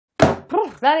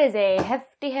That is a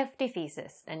hefty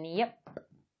thesis, and yep,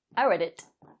 I read it.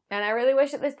 And I really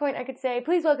wish at this point I could say,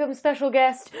 please welcome special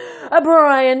guest,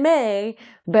 Brian May,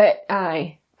 but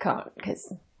I can't,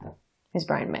 because it's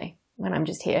Brian May, and I'm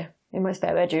just here in my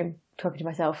spare bedroom talking to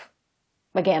myself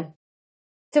again.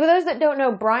 So for those that don't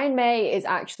know, Brian May is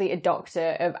actually a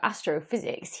doctor of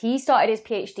astrophysics. He started his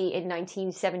PhD in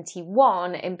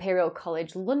 1971 at Imperial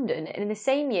College London, and in the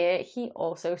same year he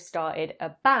also started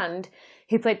a band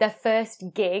who played their first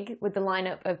gig with the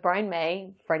lineup of Brian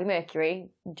May, Freddie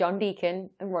Mercury, John Deacon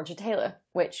and Roger Taylor,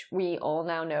 which we all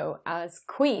now know as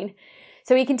Queen.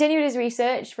 So he continued his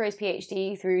research for his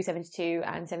PhD through 72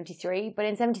 and 73, but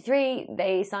in 73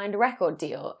 they signed a record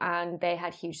deal and they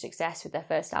had huge success with their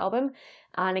first album,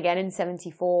 and again in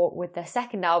 74 with their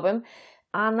second album,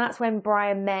 and that's when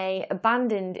Brian May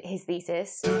abandoned his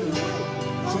thesis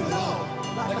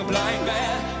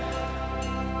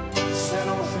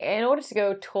in order to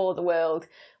go tour the world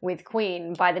with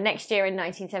Queen. By the next year in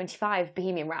 1975,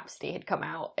 Bohemian Rhapsody had come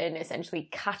out and essentially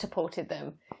catapulted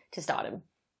them to stardom.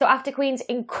 So after Queen's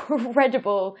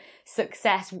incredible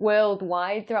success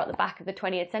worldwide throughout the back of the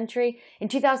 20th century, in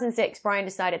 2006 Brian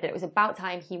decided that it was about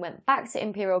time he went back to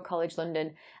Imperial College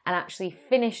London and actually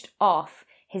finished off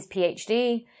his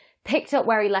PhD, picked up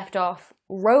where he left off,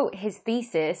 wrote his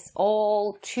thesis,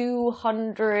 all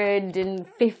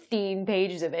 215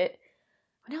 pages of it.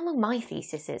 I wonder how long my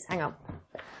thesis is. Hang on.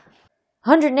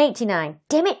 189.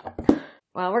 Damn it!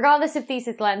 Well, regardless of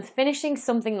thesis length, finishing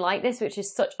something like this, which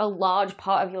is such a large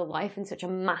part of your life and such a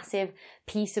massive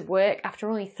piece of work after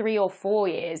only 3 or 4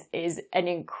 years, is an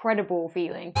incredible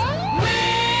feeling. But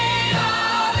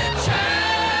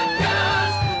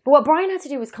what Brian had to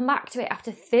do was come back to it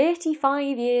after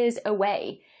 35 years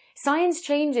away. Science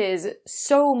changes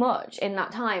so much in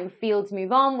that time. Fields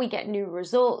move on, we get new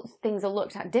results, things are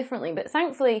looked at differently, but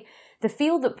thankfully the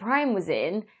field that Brian was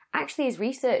in, actually his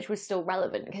research was still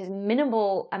relevant because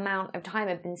minimal amount of time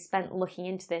had been spent looking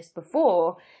into this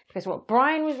before, because what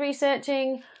Brian was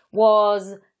researching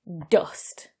was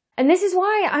dust. And this is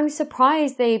why I'm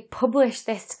surprised they published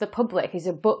this to the public as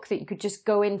a book that you could just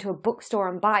go into a bookstore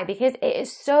and buy, because it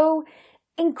is so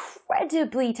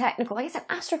incredibly technical. Like, it's an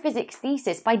astrophysics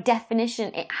thesis. By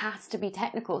definition, it has to be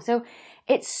technical. So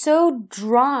it's so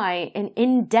dry and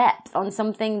in-depth on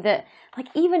something that, like,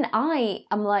 even I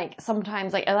am like,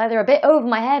 sometimes like either a bit over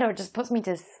my head or it just puts me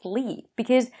to sleep,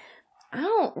 because I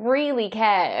don't really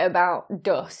care about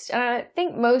dust. And I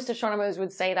think most astronomers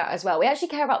would say that as well. We actually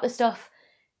care about the stuff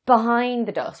behind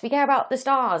the dust. We care about the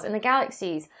stars and the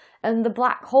galaxies and the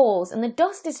black holes, and the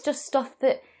dust is just stuff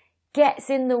that gets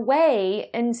in the way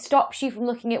and stops you from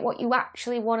looking at what you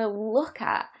actually want to look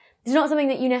at. It's not something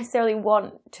that you necessarily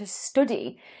want to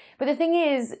study. But the thing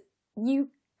is,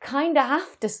 you kind of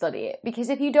have to study it, because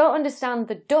if you don't understand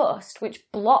the dust, which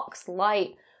blocks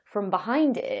light from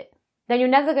behind it, then you're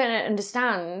never going to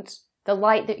understand the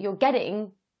light that you're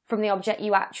getting from the object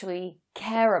you actually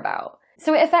care about.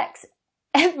 So it affects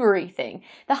everything.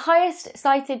 The highest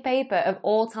cited paper of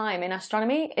all time in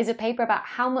astronomy is a paper about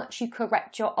how much you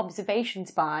correct your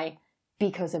observations by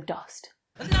because of dust.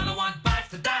 Another one bites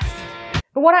the dust.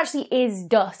 But what actually is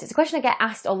dust? It's a question I get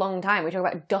asked a long time. We talk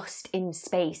about dust in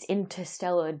space,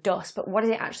 interstellar dust, but what is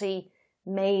it actually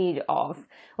made of?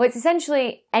 Well, it's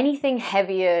essentially anything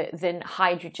heavier than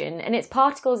hydrogen, and it's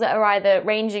particles that are either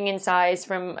ranging in size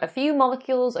from a few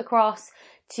molecules across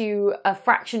to a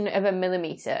fraction of a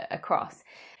millimeter across.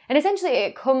 And essentially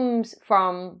it comes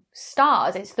from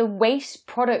stars. It's the waste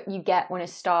product you get when a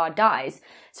star dies.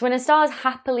 So when a star is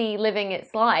happily living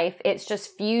its life, it's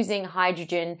just fusing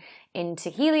hydrogen into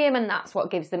helium, and that's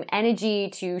what gives them energy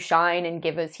to shine and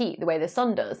give us heat, the way the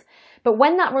sun does. But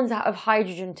when that runs out of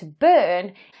hydrogen to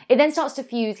burn, it then starts to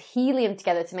fuse helium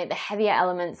together to make the heavier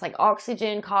elements like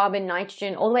oxygen, carbon,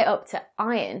 nitrogen, all the way up to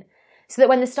iron. So that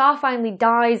when the star finally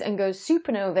dies and goes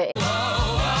supernova,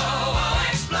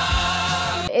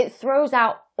 it throws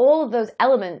out all of those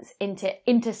elements into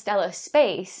interstellar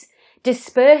space,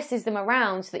 disperses them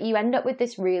around so that you end up with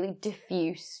this really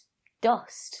diffuse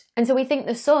dust. And so we think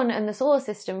the sun and the solar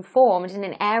system formed in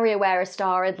an area where a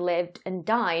star had lived and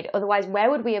died. Otherwise, where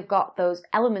would we have got those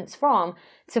elements from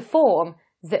to form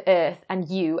the Earth and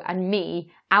you and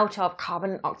me out of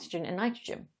carbon, oxygen and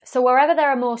nitrogen? So wherever there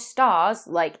are more stars,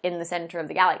 like in the center of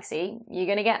the galaxy, you're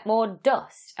going to get more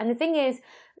dust. And the thing is,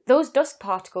 those dust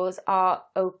particles are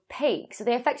opaque, so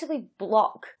they effectively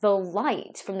block the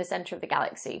light from the center of the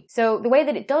galaxy. So the way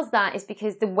that it does that is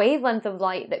because the wavelength of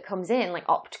light that comes in, like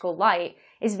optical light,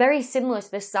 is very similar to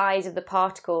the size of the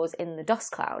particles in the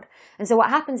dust cloud. And so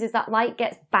what happens is that light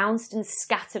gets bounced and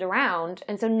scattered around,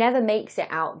 and so never makes it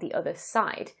out the other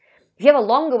side. If you have a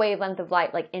longer wavelength of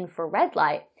light, like infrared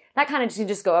light, that kind of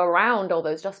just go around all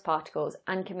those dust particles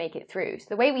and can make it through. So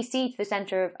the way we see to the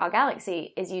center of our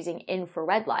galaxy is using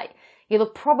infrared light. You'll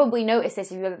have probably noticed this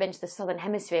if you've ever been to the southern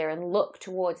hemisphere and looked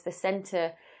towards the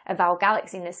center of our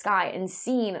galaxy in the sky and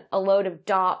seen a load of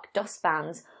dark dust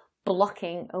bands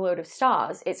blocking a load of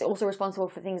stars. It's also responsible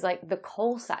for things like the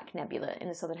Coalsack Nebula in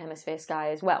the southern hemisphere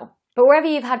sky as well. But wherever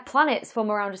you've had planets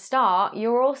form around a star,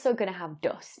 you're also going to have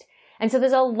dust. And so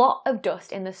there's a lot of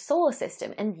dust in the solar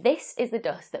system, and this is the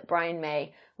dust that Brian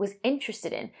May was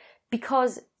interested in,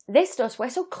 because this dust, we're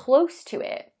so close to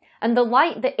it, and the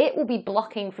light that it will be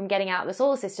blocking from getting out of the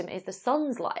solar system is the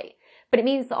sun's light. But it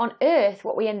means that on Earth,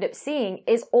 what we end up seeing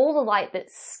is all the light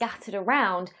that's scattered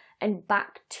around and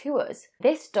back to us.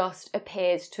 This dust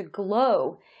appears to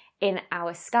glow in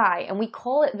our sky, and we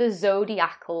call it the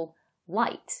zodiacal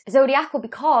light. Zodiacal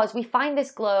because we find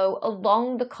this glow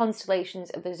along the constellations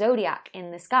of the zodiac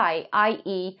in the sky,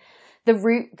 i.e. the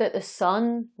route that the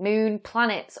sun, moon,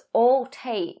 planets all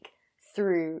take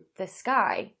through the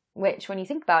sky. Which, when you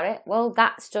think about it, well,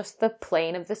 that's just the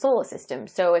plane of the solar system.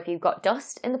 So if you've got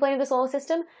dust in the plane of the solar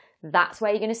system, that's where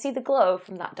you're going to see the glow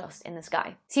from that dust in the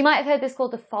sky. So you might have heard this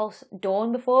called the false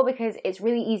dawn before, because it's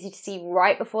really easy to see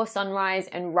right before sunrise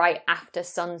and right after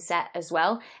sunset as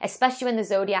well, especially when the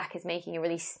zodiac is making a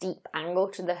really steep angle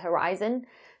to the horizon.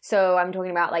 So I'm talking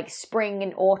about like spring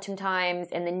and autumn times,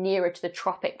 and the nearer to the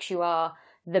tropics you are,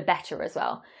 the better as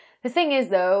well. The thing is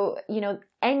though,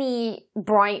 any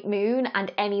bright moon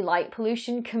and any light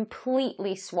pollution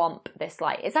completely swamp this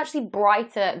light. It's actually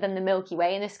brighter than the Milky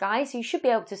Way in the sky, so you should be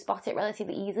able to spot it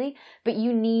relatively easily, but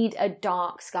you need a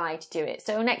dark sky to do it.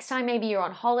 So next time maybe you're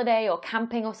on holiday or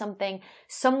camping or something,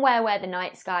 somewhere where the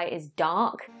night sky is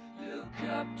dark,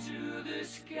 look up to the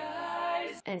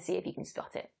skies and see if you can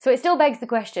spot it. So it still begs the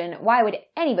question, why would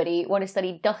anybody want to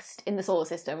study dust in the solar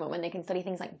system when they can study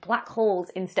things like black holes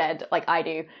instead, like I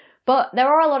do? But there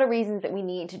are a lot of reasons that we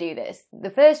need to do this. The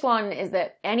first one is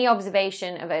that any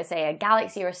observation of, say, a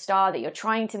galaxy or a star that you're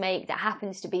trying to make that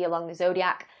happens to be along the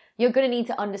zodiac, you're going to need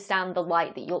to understand the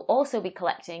light that you'll also be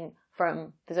collecting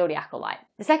from the zodiacal light.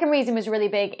 The second reason was really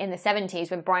big in the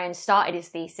 70s when Brian started his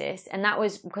thesis, and that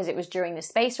was because it was during the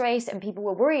space race and people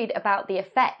were worried about the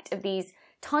effect of these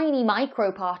tiny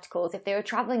microparticles if they were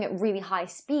traveling at really high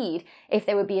speed, if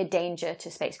there would be a danger to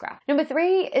spacecraft. Number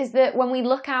 3 is that when we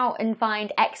look out and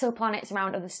find exoplanets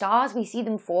around other stars, we see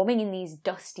them forming in these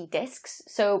dusty disks.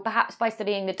 So perhaps by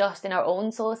studying the dust in our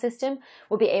own solar system,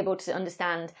 we'll be able to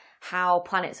understand how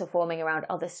planets are forming around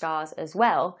other stars as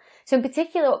well. So in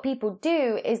particular, what people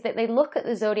do is that they look at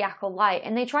the zodiacal light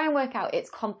and they try and work out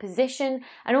its composition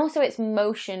and also its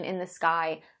motion in the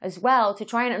sky as well, to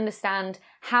try and understand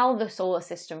how the solar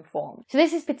system formed. So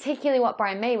this is particularly what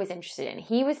Brian May was interested in.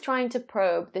 He was trying to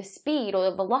probe the speed or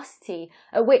the velocity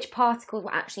at which particles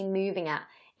were actually moving at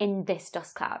in this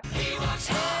dust cloud.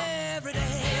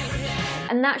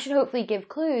 And that should hopefully give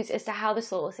clues as to how the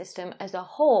solar system as a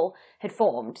whole had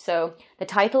formed. So the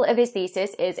title of his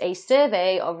thesis is A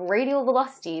Survey of Radial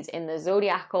Velocities in the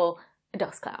Zodiacal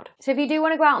Dust Cloud. So if you do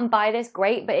want to go out and buy this,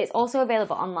 great, but it's also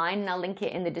available online, and I'll link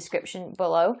it in the description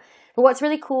below. But what's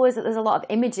really cool is that there's a lot of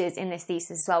images in this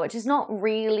thesis as well, which is not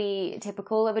really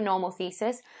typical of a normal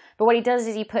thesis. But what he does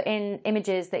is he put in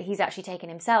images that he's actually taken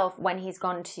himself when he's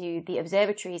gone to the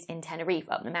observatories in Tenerife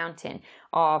up the mountain,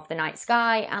 of the night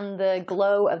sky and the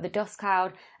glow of the dust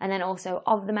cloud, and then also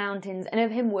of the mountains and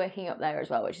of him working up there as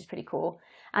well, which is pretty cool.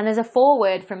 And there's a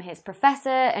foreword from his professor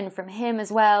and from him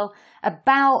as well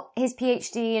about his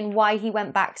PhD and why he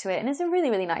went back to it. And it's a really,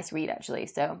 really nice read actually.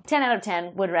 So 10 out of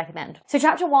 10 would recommend. So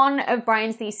chapter 1 of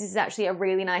Brian's thesis is actually a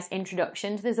really nice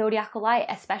introduction to the zodiacal light,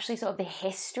 especially sort of the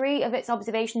history of its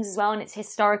observations as well and its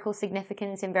historical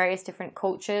significance in various different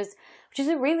cultures, which is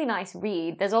a really nice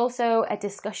read. There's also a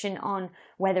discussion on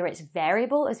whether it's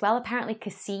variable as well. Apparently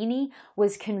Cassini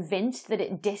was convinced that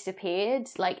it disappeared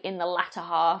like in the latter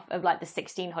half of like the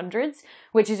 1600s,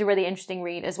 which is a really interesting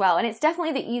read as well. And it's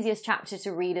definitely the easiest chapter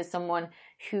to read as someone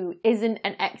who isn't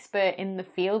an expert in the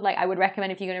field. Like I would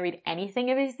recommend if you're going to read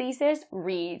anything of his thesis,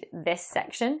 read this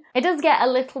section. It does get a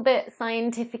little bit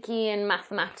scientific-y and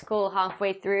mathematical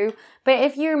halfway through, but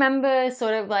if you remember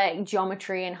sort of like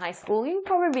geometry in high school, you'll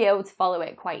probably be able to follow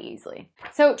it quite easily.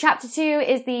 So chapter 2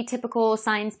 is the typical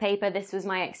science paper. This was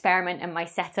my experiment and my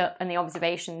setup and the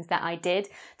observations that I did.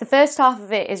 The first half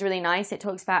of it is really nice. It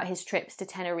talks about his trips to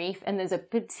Tenerife, and there's a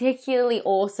particularly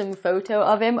awesome photo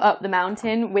of him up the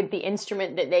mountain with the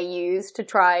instrument that they used to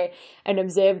try and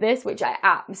observe this, which I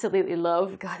absolutely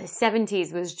love. God, the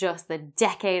 70s was just the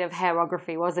decade of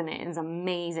hairography, wasn't it? It was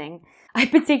amazing. I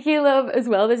particularly love as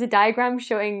well, there's a diagram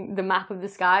showing the map of the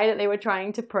sky that they were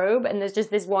trying to probe, and there's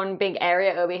just this one big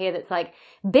area over here that's like,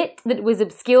 bit that was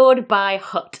obscured by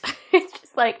hut. It's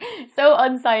just like so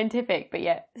unscientific, but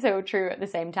yet so true at the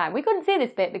same time. We couldn't see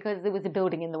this bit because there was a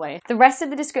building in the way. The rest of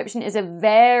the description is a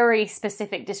very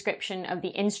specific description of the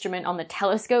instrument on the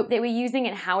telescope they were using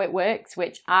and how it works,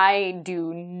 which I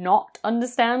do not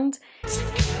understand.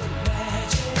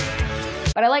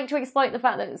 But I like to exploit the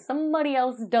fact that somebody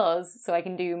else does, so I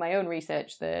can do my own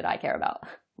research that I care about.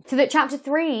 So that chapter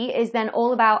 3 is then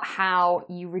all about how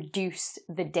you reduce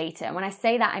the data. And when I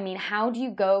say that, I mean, how do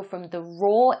you go from the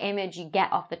raw image you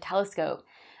get off the telescope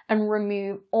and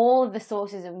remove all of the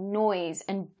sources of noise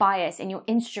and bias in your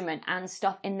instrument and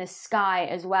stuff in the sky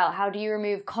as well? How do you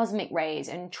remove cosmic rays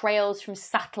and trails from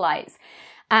satellites?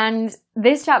 And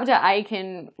this chapter I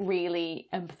can really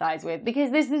empathize with,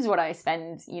 because this is what I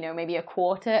spend, maybe a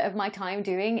quarter of my time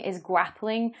doing, is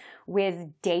grappling with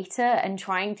data and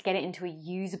trying to get it into a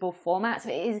usable format.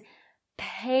 So it is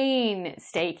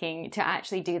painstaking to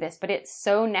actually do this, but it's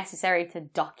so necessary to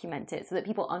document it so that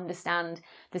people understand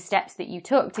the steps that you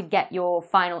took to get your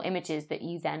final images that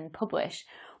you then publish.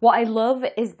 What I love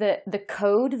is that the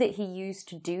code that he used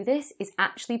to do this is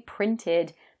actually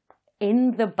printed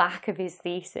in the back of his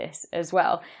thesis as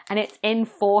well. And it's in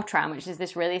Fortran, which is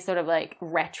this really sort of like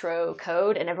retro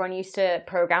code, and everyone used to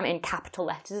program in capital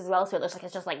letters as well, so it looks like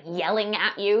it's just like yelling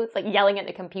at you. It's like yelling at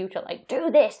the computer, like,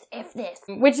 do this, if this.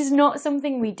 Which is not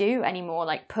something we do anymore,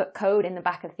 like put code in the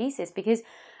back of thesis, because,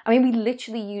 we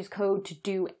literally use code to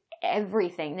do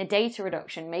everything. The data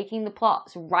reduction, making the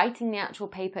plots, writing the actual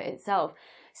paper itself.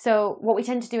 So what we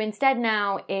tend to do instead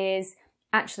now is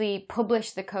actually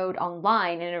publish the code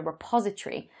online in a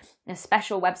repository, a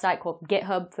special website called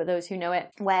GitHub, for those who know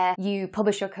it, where you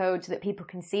publish your code so that people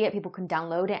can see it, people can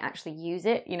download it, actually use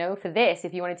it. For this,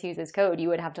 if you wanted to use this code, you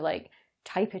would have to like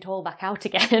type it all back out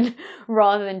again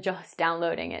rather than just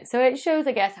downloading it. So it shows,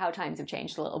 I guess, how times have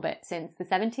changed a little bit since the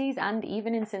 70s and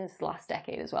even since the last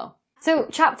decade as well. So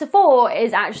chapter 4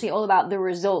 is actually all about the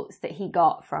results that he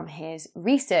got from his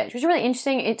research, which is really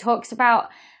interesting. It talks about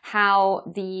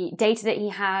how the data that he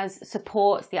has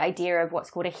supports the idea of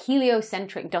what's called a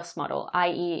heliocentric dust model,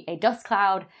 i.e. a dust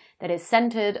cloud that is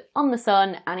centered on the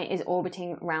sun and it is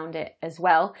orbiting around it as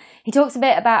well. He talks a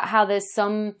bit about how there's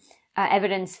some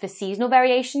evidence for seasonal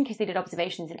variation, because they did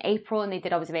observations in April and they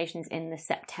did observations in the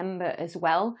September as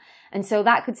well. And so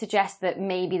that could suggest that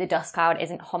maybe the dust cloud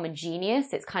isn't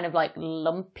homogeneous. It's kind of like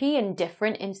lumpy and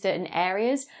different in certain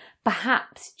areas,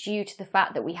 perhaps due to the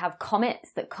fact that we have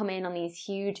comets that come in on these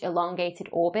huge elongated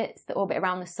orbits that orbit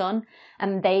around the sun,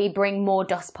 and they bring more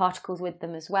dust particles with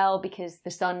them as well, because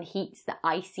the sun heats the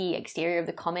icy exterior of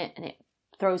the comet and it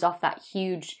throws off that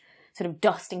huge sort of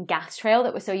dust and gas trail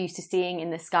that we're so used to seeing in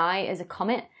the sky as a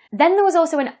comet. Then there was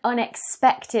also an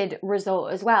unexpected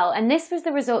result as well, and this was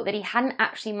the result that he hadn't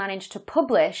actually managed to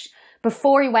publish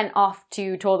before he went off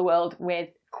to tour the world with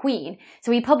Queen.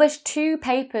 So he published 2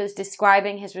 papers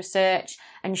describing his research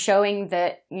and showing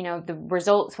that, the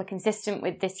results were consistent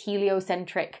with this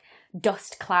heliocentric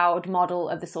dust cloud model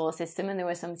of the solar system, and there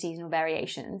were some seasonal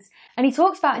variations. And he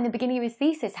talks about in the beginning of his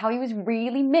thesis how he was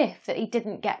really miffed that he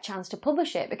didn't get a chance to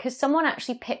publish it, because someone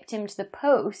actually picked him to the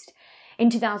post in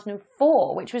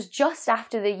 2004, which was just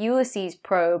after the Ulysses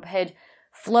probe had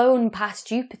flown past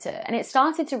Jupiter, and it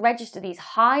started to register these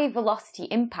high velocity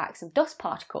impacts of dust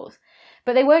particles.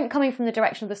 But they weren't coming from the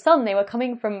direction of the sun, they were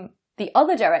coming from the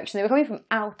other direction, they were coming from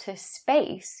outer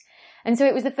space. And so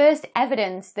it was the first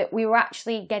evidence that we were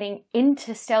actually getting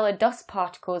interstellar dust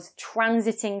particles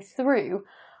transiting through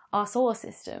our solar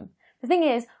system. The thing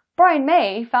is, Brian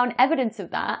May found evidence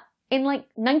of that in like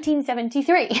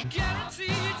 1973.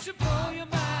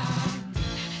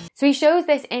 So he shows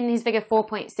this in his figure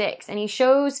 4.6, and he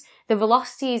shows the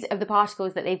velocities of the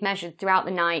particles that they've measured throughout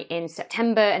the night in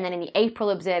September and then in the April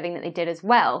observing that they did as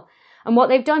well. And what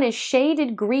they've done is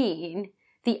shaded green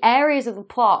the areas of the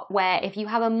plot where if you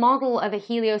have a model of a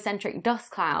heliocentric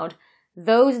dust cloud,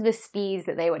 those are the speeds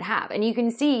that they would have. And you can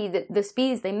see that the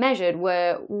speeds they measured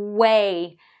were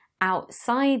way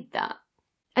outside that.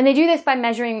 And they do this by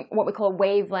measuring what we call a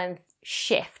wavelength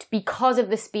shift because of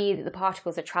the speed that the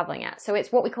particles are traveling at. So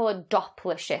it's what we call a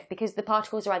Doppler shift, because the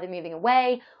particles are either moving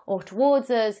away or towards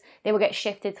us. They will get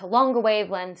shifted to longer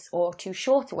wavelengths or to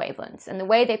shorter wavelengths. And the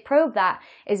way they probe that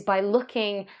is by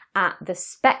looking at the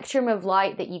spectrum of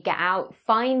light that you get out,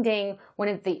 finding one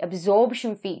of the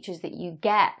absorption features that you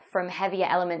get from heavier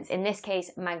elements, in this case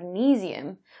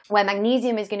magnesium, where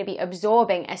magnesium is going to be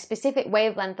absorbing a specific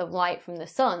wavelength of light from the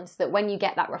sun, so that when you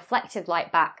get that reflected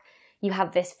light back, you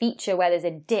have this feature where there's a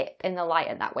dip in the light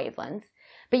at that wavelength.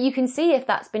 But you can see if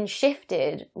that's been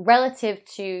shifted relative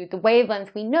to the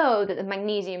wavelength we know that the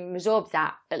magnesium absorbs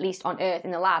at least on Earth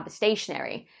in the lab, is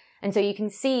stationary. And so you can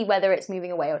see whether it's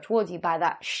moving away or towards you by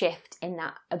that shift in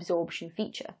that absorption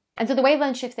feature. And so the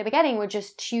wavelength shifts they were getting were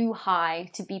just too high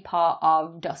to be part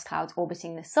of dust clouds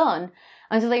orbiting the sun.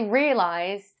 And so they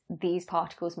realized these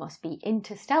particles must be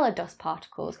interstellar dust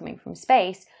particles coming from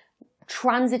space,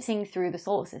 transiting through the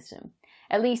solar system.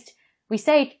 At least we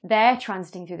say they're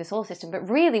transiting through the solar system, but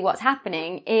really what's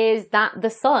happening is that the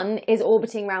sun is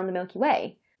orbiting around the Milky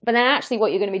Way. But then actually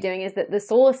what you're going to be doing is that the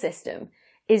solar system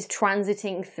is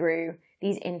transiting through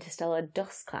these interstellar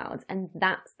dust clouds, and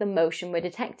that's the motion we're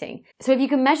detecting. So if you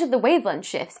can measure the wavelength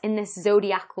shifts in this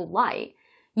zodiacal light,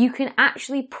 you can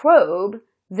actually probe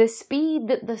the speed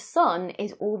that the sun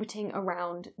is orbiting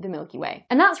around the Milky Way.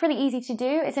 And that's really easy to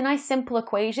do. It's a nice simple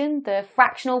equation. The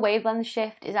fractional wavelength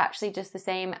shift is actually just the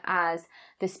same as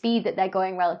the speed that they're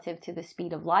going relative to the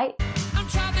speed of light. I'm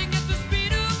traveling at the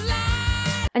speed of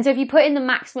light. And so if you put in the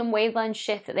maximum wavelength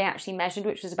shift that they actually measured,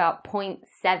 which was about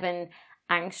 0.7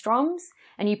 angstroms,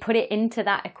 and you put it into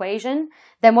that equation,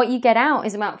 then what you get out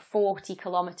is about 40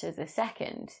 kilometers a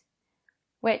second,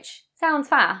 which sounds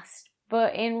fast.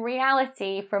 But in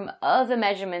reality, from other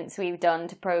measurements we've done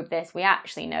to probe this, we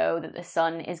actually know that the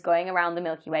sun is going around the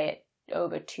Milky Way at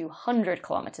over 200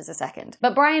 kilometers a second.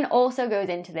 But Brian also goes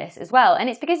into this as well, and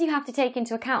it's because you have to take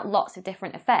into account lots of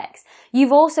different effects.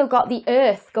 You've also got the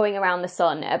Earth going around the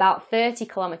sun at about 30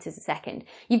 kilometers a second.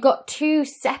 You've got two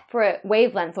separate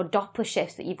wavelength or Doppler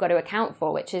shifts that you've got to account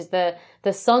for, which is the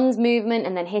sun's movement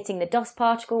and then hitting the dust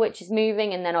particle, which is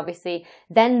moving, and then obviously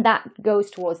then that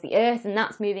goes towards the Earth and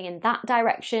that's moving in that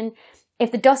direction.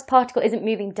 If the dust particle isn't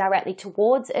moving directly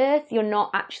towards Earth, you're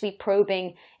not actually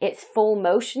probing its full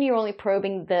motion, you're only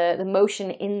probing the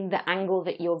motion in the angle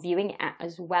that you're viewing at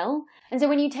as well. And so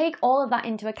when you take all of that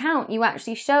into account, you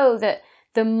actually show that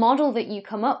the model that you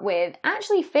come up with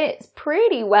actually fits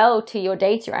pretty well to your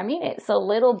data. I mean, it's a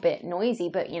little bit noisy,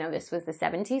 but you know, this was the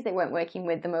 70s. They weren't working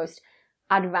with the most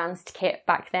advanced kit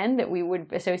back then that we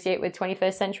would associate with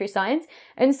 21st century science.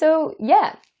 And so,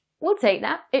 yeah, we'll take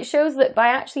that. It shows that by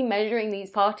actually measuring these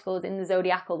particles in the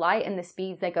zodiacal light and the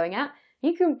speeds they're going at,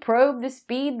 you can probe the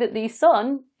speed that the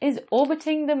sun is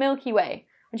orbiting the Milky Way,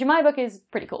 which in my book is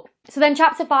pretty cool. So then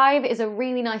chapter 5 is a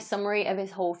really nice summary of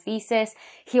his whole thesis.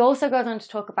 He also goes on to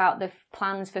talk about the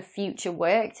plans for future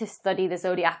work to study the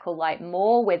zodiacal light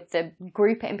more with the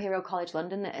group at Imperial College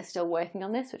London that are still working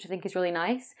on this, which I think is really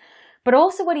nice. But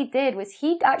also what he did was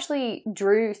he actually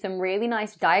drew some really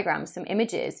nice diagrams, some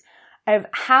images of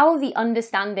how the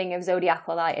understanding of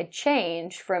zodiacal light had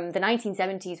changed from the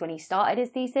 1970s when he started his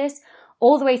thesis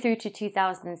all the way through to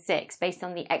 2006 based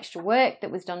on the extra work that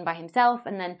was done by himself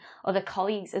and then other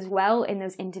colleagues as well in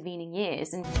those intervening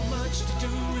years. And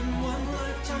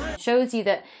shows you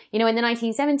that, you know, in the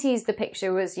 1970s the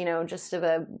picture was, you know, just of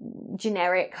a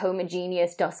generic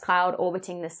homogeneous dust cloud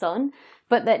orbiting the sun,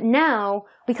 but that now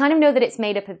we kind of know that it's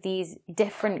made up of these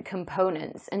different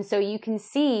components. And so you can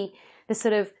see the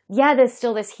sort of, yeah, there's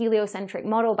still this heliocentric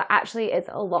model, but actually it's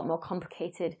a lot more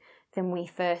complicated than we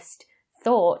first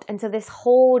thought. And so this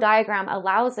whole diagram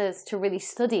allows us to really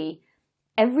study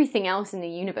everything else in the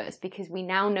universe because we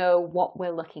now know what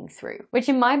we're looking through, which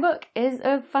in my book is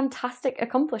a fantastic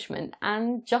accomplishment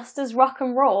and just as rock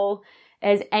and roll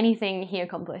as anything he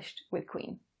accomplished with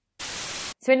Queen.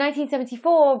 So in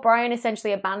 1974, Brian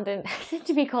essentially abandoned, I seem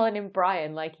to be calling him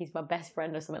Brian like he's my best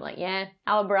friend or something, like, yeah,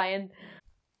 our Brian.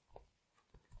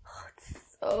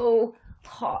 So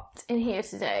hot in here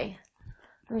today.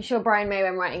 I'm sure Brian May,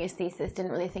 when writing his thesis,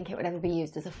 didn't really think it would ever be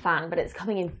used as a fan, but it's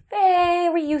coming in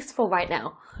very useful right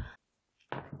now.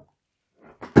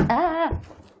 Ah,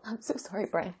 I'm so sorry,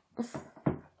 Brian.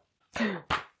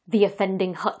 The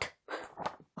offending hut.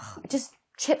 It just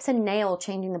chips a nail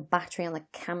changing the battery on the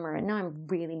camera, and now I'm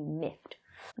really miffed.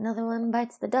 Another one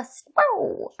bites the dust.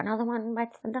 Whoa! Another one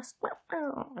bites the dust.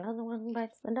 Whoa! Another one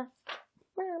bites the dust.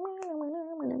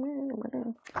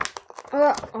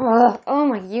 Oh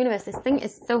my universe, this thing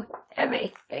is so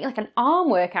heavy. Getting like an arm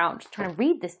workout just trying to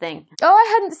read this thing. Oh,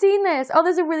 I hadn't seen this. Oh,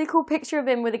 there's a really cool picture of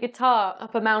him with a guitar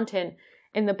up a mountain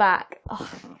in the back.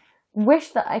 Oh,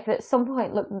 wish that I could at some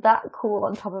point look that cool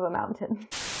on top of a mountain.